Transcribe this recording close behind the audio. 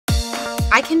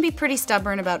I can be pretty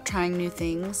stubborn about trying new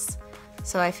things,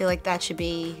 so I feel like that should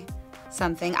be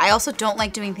something. I also don't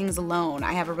like doing things alone.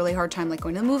 I have a really hard time like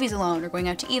going to the movies alone or going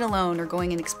out to eat alone or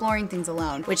going and exploring things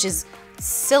alone, which is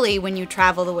silly when you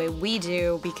travel the way we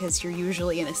do because you're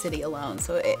usually in a city alone.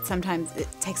 So sometimes it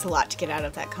takes a lot to get out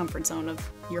of that comfort zone of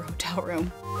your hotel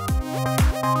room.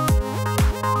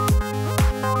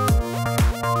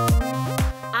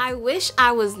 I wish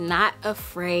I was not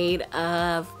afraid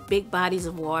of big bodies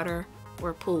of water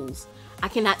or pools. I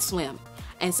cannot swim.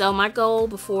 And so my goal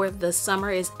before the summer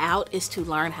is out is to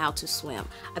learn how to swim.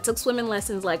 I took swimming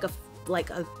lessons like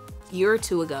a year or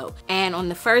two ago. And on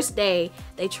the first day,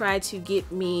 they tried to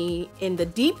get me in the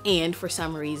deep end for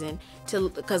some reason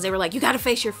because they were like, you gotta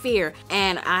face your fear.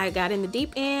 And I got in the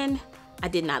deep end. I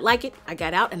did not like it. I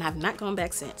got out and I've not gone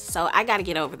back since. So I gotta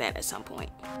get over that at some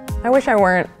point. I wish I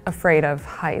weren't afraid of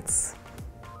heights.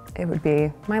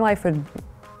 My life would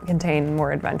contain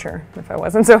more adventure if I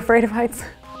wasn't so afraid of heights.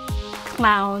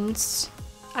 Clowns.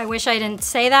 I wish I didn't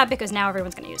say that because now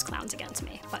everyone's gonna use clowns against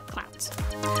me, but clowns.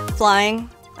 Flying.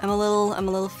 I'm a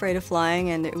little afraid of flying,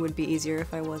 and it would be easier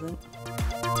if I wasn't.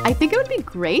 I think it would be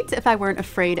great if I weren't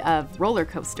afraid of roller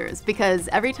coasters, because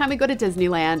every time I go to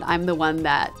Disneyland, I'm the one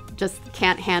that just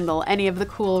can't handle any of the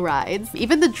cool rides.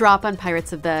 Even the drop on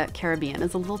Pirates of the Caribbean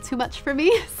is a little too much for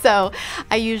me, so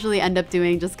I usually end up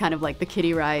doing just kind of like the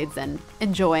kiddie rides and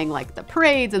enjoying like the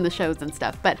parades and the shows and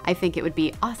stuff. But I think it would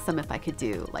be awesome if I could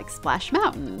do like Splash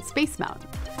Mountain, Space Mountain.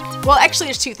 Well, actually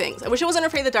there's two things. I wish I wasn't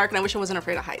afraid of the dark and I wish I wasn't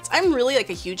afraid of heights. I'm really like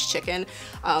a huge chicken,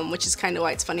 which is kind of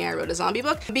why it's funny I wrote a zombie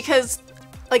book, because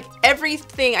like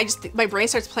everything, my brain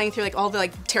starts playing through like all the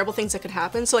like terrible things that could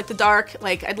happen. So like the dark,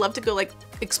 like I'd love to go like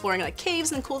exploring like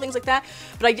caves and cool things like that,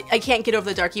 but I can't get over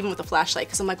the dark even with a flashlight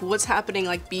because I'm like, what's happening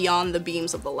like beyond the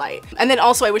beams of the light? And then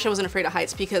also I wish I wasn't afraid of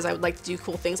heights because I would like to do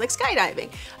cool things like skydiving,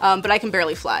 but I can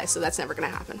barely fly, so that's never gonna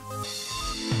happen.